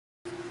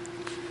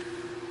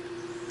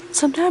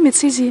Sometimes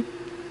it's easy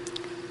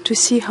to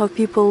see how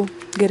people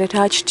get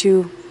attached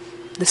to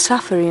the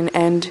suffering,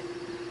 and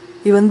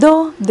even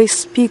though they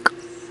speak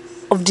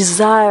of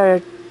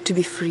desire to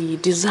be free,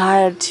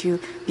 desire to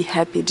be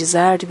happy,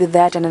 desire to be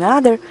that and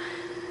another,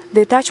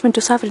 the attachment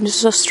to suffering is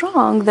so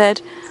strong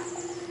that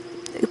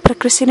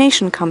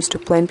procrastination comes to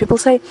play, and people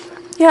say,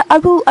 yeah, I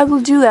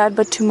will do that,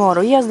 but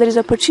tomorrow. Yes, there is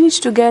opportunity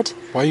to get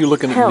Why are you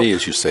looking help. at me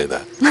as you say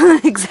that?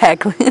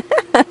 Exactly.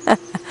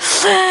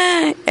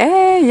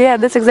 Yeah,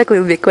 that's exactly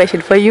the big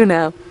question for you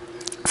now.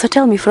 So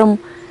tell me, from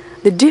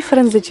the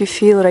difference that you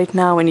feel right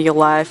now in your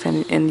life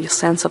and your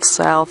sense of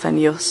self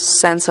and your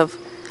sense of,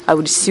 I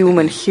would assume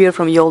and hear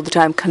from you all the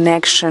time,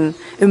 connection,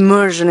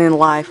 immersion in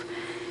life,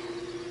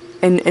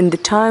 and the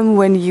time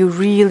when you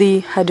really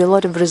had a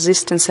lot of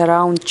resistance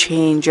around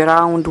change,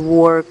 around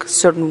work,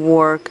 certain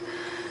work,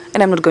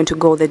 and I'm not going to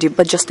go that deep,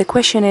 but just the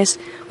question is,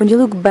 when you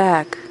look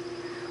back,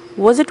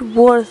 was it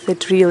worth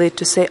it really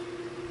to say,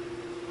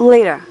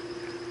 later,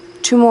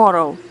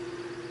 tomorrow,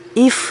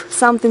 if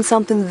something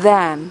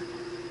then,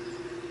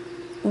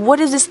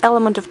 what is this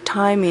element of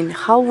timing?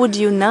 How would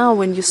you now,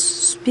 when you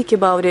speak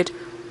about it,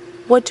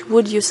 what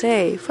would you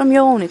say from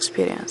your own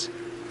experience?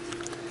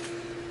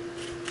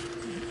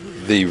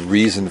 The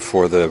reason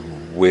for the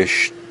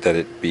wish that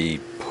it be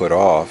put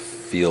off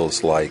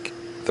feels like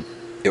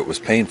it was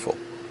painful.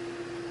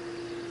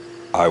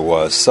 I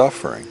was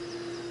suffering,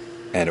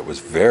 and it was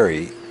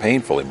very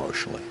painful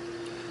emotionally.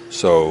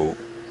 So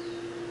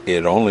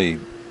it only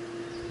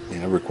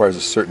requires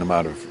a certain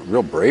amount of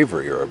real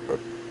bravery or a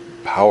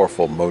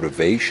powerful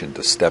motivation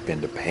to step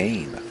into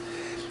pain.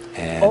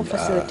 And, or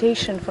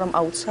facilitation from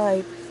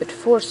outside that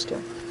forced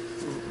you.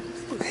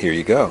 Here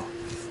you go.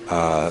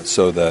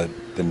 So the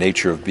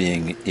nature of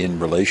being in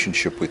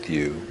relationship with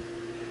you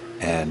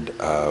and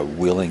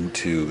willing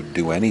to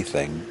do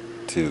anything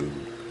to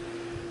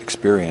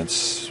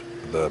experience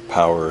the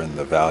power and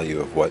the value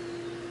of what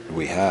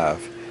we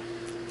have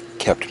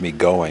kept me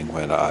going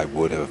when I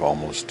would have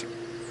almost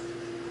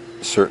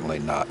certainly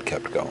not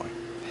kept going.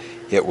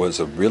 It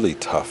was a really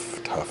tough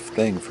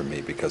thing for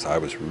me because I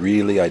was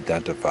really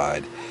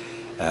identified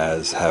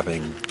as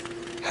having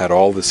had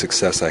all the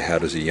success I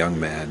had as a young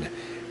man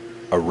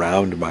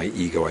around my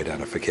ego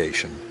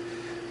identification.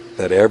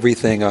 That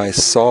everything I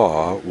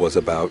saw was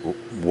about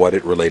what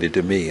it related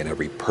to me, and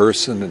every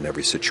person and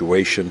every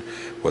situation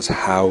was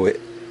how it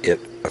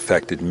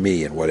affected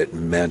me and what it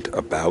meant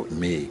about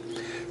me.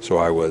 So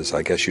I was,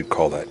 I guess you'd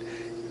call that,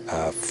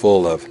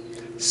 full of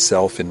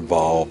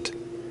self-involved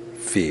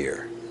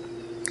fear.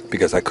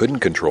 Because I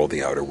couldn't control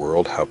the outer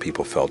world, how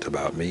people felt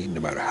about me,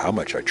 no matter how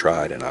much I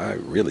tried, and I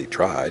really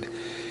tried.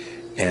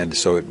 And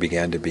so it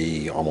began to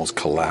be almost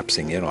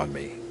collapsing in on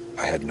me.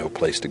 I had no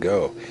place to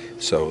go.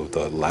 So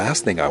the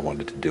last thing I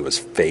wanted to do was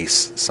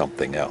face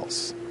something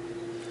else.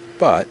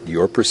 But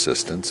your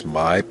persistence,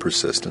 my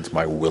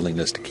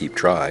willingness to keep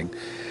trying,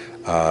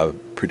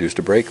 produced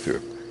a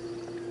breakthrough.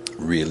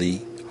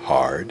 Really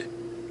hard,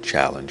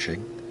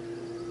 challenging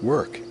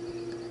work.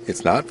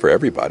 It's not for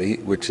everybody,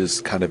 which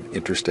is kind of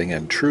interesting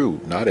and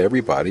true. Not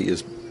everybody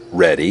is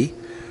ready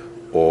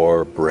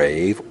or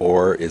brave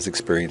or is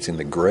experiencing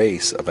the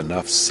grace of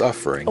enough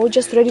suffering or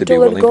just ready to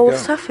let go of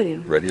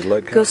suffering. Ready to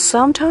let go. Because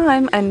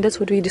sometime, and that's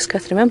what we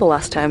discussed, remember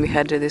last time we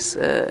had this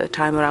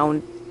time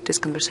around this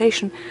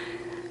conversation,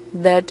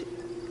 that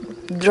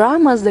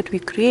dramas that we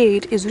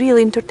create is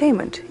really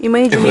entertainment.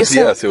 Imagine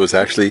yourself. Yes,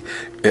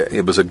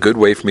 it was a good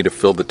way for me to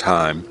fill the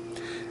time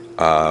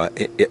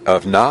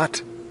of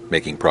not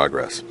making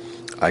progress.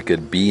 I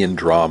could be in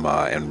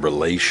drama and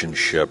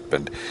relationship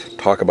and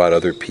talk about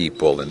other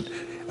people, and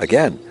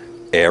again,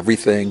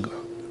 everything.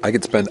 I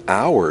could spend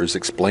hours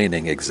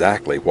explaining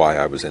exactly why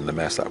I was in the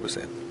mess I was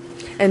in.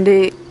 And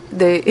the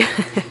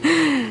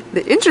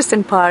the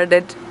interesting part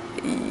that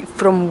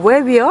from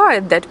where we are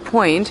at that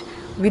point,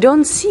 we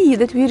don't see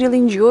that we really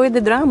enjoy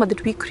the drama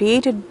that we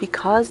created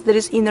because there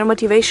is inner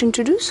motivation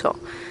to do so.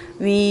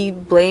 We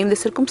blame the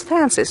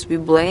circumstances, we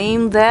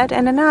blame that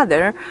and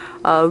another,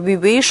 we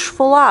wish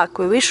for luck,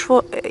 we wish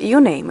for, you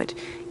name it.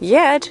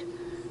 Yet,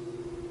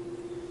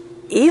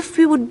 if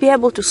we would be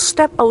able to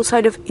step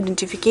outside of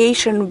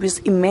identification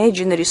with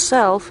imaginary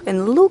self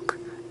and look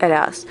at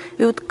us,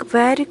 we would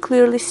very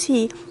clearly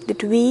see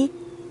that we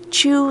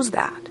choose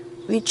that.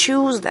 We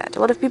choose that. A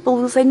lot of people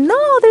will say,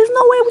 no, there is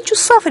no way I would choose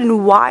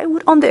suffering. Why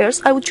would on the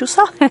earth I would choose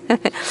suffering?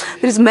 There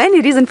is many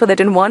reasons for that,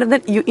 and one of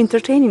them, you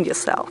entertaining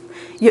yourself.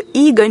 Your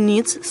ego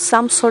needs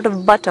some sort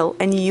of battle,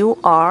 and you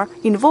are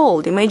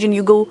involved. Imagine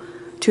you go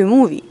to a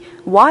movie.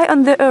 Why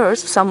on the earth,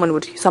 some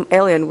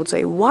alien would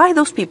say, why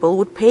those people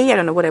would pay, I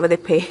don't know, whatever they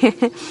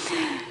pay,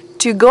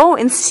 to go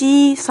and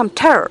see some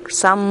terror,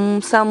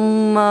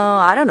 some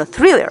I don't know,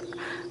 thriller,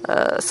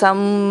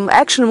 some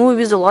action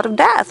movie with a lot of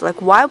death.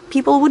 Like, why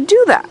people would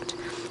do that?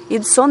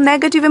 It's so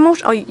negative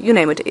emotion, or you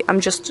name it. I'm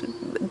just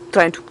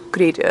trying to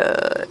create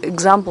an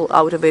example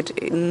out of it.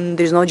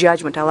 There's no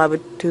judgment, I love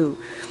it too.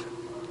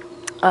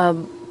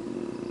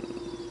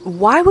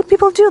 Why would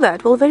people do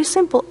that? Well, very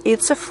simple.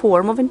 It's a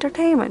form of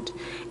entertainment.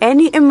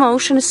 Any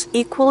emotion is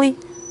equally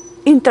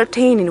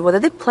entertaining, whether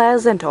they're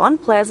pleasant or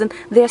unpleasant,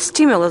 they are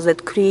stimulus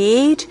that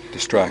create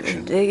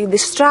Distraction.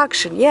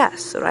 distraction,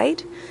 yes,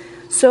 right?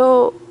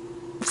 So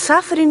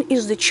suffering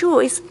is the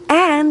choice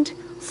and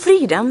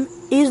freedom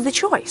is the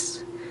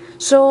choice.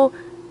 So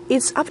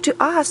it's up to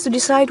us to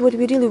decide what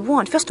we really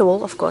want. First of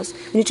all, of course,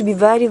 we need to be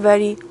very,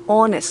 very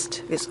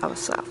honest with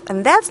ourselves.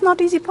 And that's not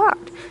the easy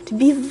part. To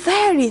be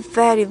very,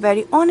 very,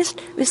 very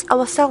honest with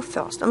ourselves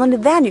first. And only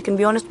then you can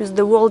be honest with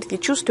the world if you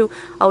choose to,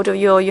 out of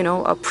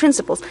your,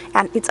 principles.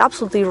 And it's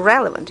absolutely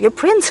irrelevant. Your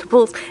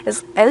principles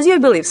as your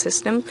belief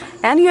system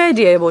and your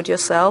idea about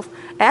yourself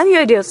and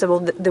your ideas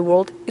about the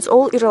world, it's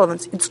all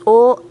irrelevant. It's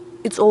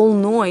all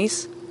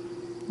noise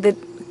that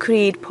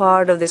create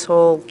part of this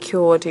whole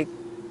chaotic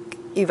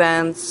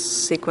events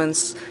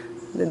sequence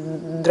the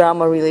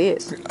drama really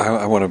is.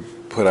 I want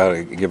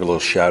to give a little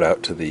shout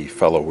out to the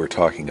fellow we're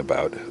talking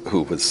about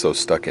who was so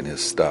stuck in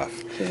his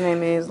stuff. His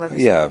name is...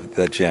 Yeah,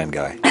 that Jan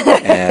guy.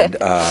 And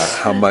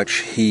how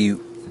much I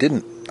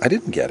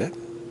didn't get it.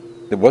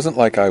 It wasn't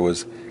like I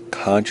was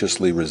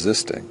consciously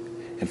resisting.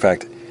 In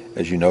fact,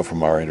 as you know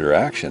from our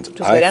interactions,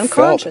 I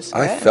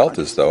felt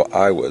as though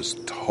I was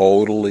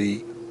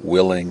totally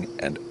willing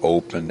and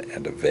open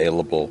and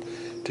available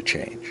to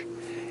change.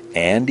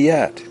 And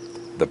yet,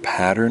 the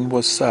pattern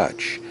was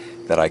such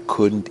that I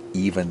couldn't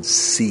even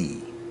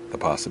see the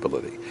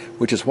possibility.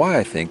 Which is why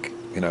I think,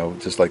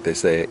 just like they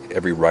say,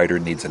 every writer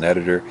needs an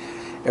editor,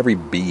 every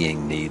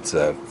being needs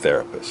a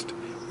therapist.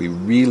 We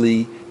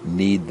really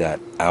need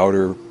that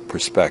outer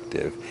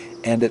perspective,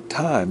 and at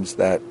times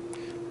that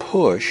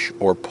push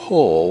or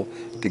pull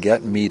to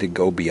get me to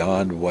go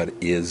beyond what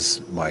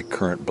is my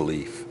current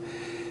belief.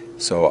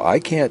 So I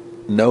can't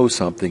know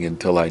something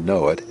until I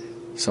know it.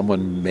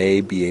 Someone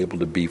may be able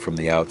to be from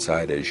the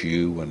outside, as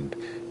you and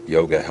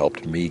yoga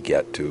helped me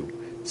get to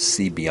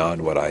see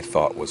beyond what I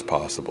thought was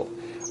possible.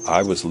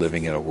 I was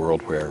living in a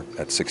world where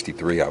at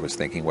 63 I was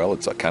thinking, well,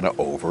 it's kind of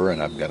over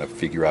and I'm going to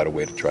figure out a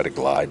way to try to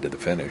glide to the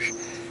finish.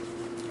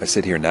 I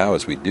sit here now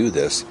as we do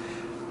this,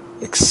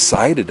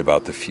 excited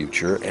about the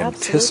future, Absolutely.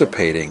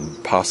 Anticipating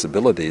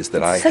possibilities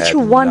that I Such had a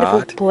wonderful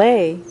not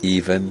play.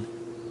 even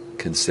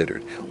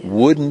considered,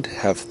 wouldn't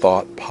have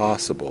thought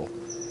possible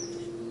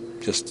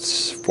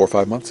just 4 or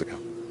 5 months ago.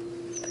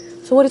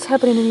 So what is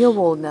happening in your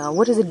world now?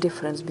 What is the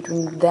difference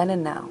between then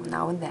and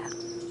now and then?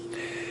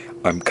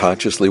 I'm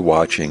consciously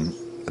watching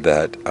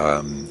that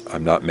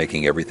I'm not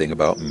making everything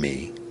about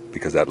me,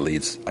 because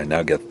I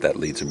now get that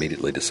leads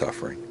immediately to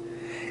suffering.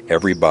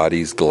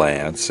 Everybody's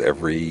glance,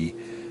 every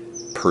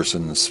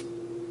person's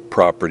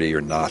property or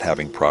not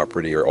having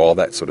property or all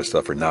that sort of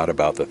stuff are not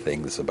about the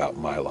things about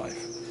my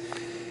life.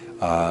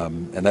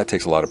 And that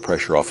takes a lot of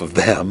pressure off of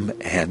them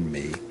and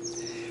me.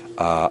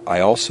 I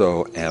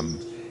also am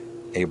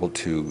able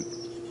to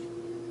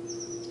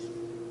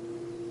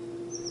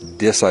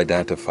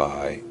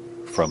disidentify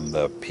from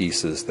the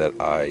pieces that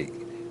I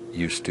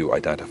used to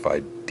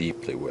identify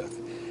deeply with.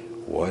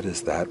 What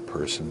does that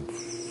person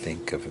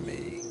think of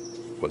me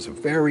was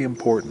very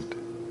important.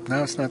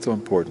 Now it's not so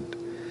important.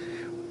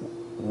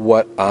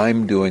 What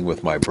I'm doing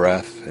with my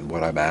breath and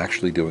what I'm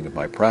actually doing with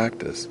my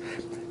practice,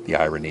 the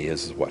irony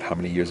is how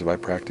many years have I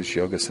practiced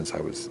yoga? Since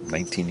I was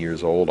 19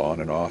 years old, on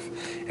and off,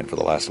 and for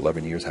the last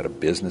 11 years had a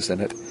business in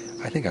it.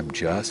 I think I'm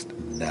just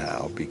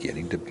now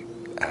beginning to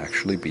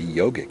actually be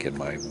yogic in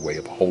my way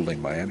of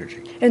holding my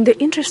energy. And the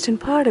interesting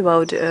part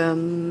about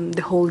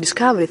the whole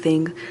discovery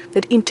thing,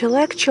 that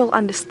intellectual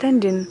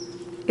understanding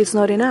is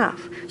not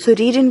enough. So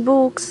reading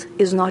books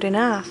is not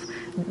enough.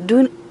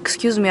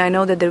 Excuse me, I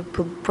know that there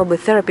are probably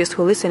therapists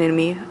who listen to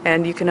me,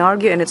 and you can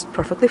argue, and it's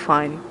perfectly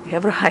fine. You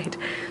have a right.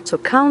 So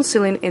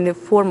counseling in the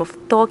form of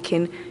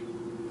talking,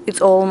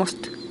 it's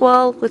almost,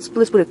 let's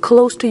put it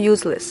close to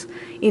useless.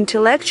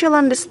 Intellectual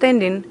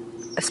understanding,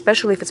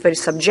 especially if it's very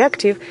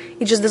subjective,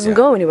 it just doesn't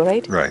go anywhere,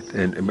 right? Right.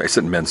 And I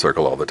sit in men's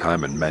circle all the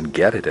time, and men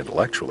get it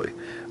intellectually,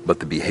 but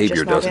the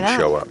behavior doesn't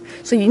show up.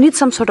 So you need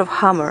some sort of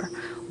hammer.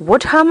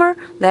 What hammer?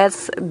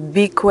 That's a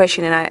big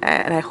question,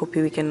 and I hope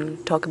we can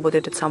talk about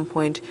it at some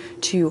point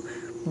too.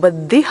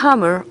 But the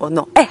hammer, or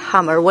no, a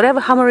hammer, whatever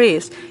hammer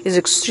is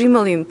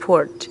extremely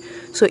important.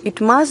 So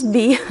it must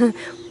be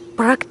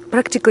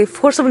practically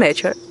force of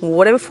nature,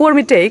 whatever form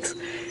it takes.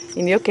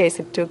 In your case,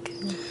 it took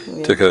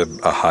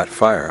a hot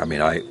fire. I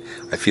mean, I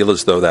feel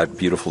as though that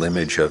beautiful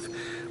image of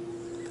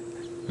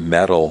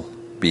metal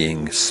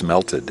being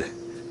smelted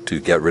to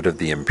get rid of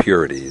the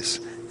impurities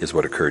is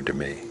what occurred to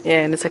me.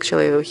 Yeah, and it's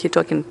actually, he's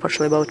talking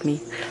partially about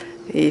me,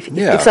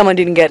 if someone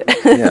didn't get it.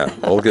 Yeah,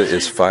 Olga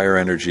is fire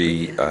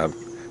energy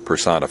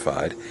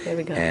personified. There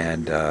we go.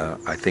 And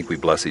I think we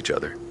bless each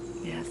other.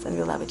 Yes, and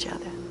we love each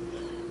other.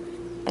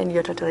 And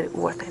you're totally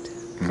worth it.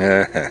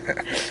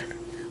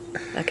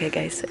 Okay,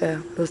 guys,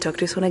 we'll talk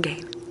to you soon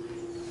again.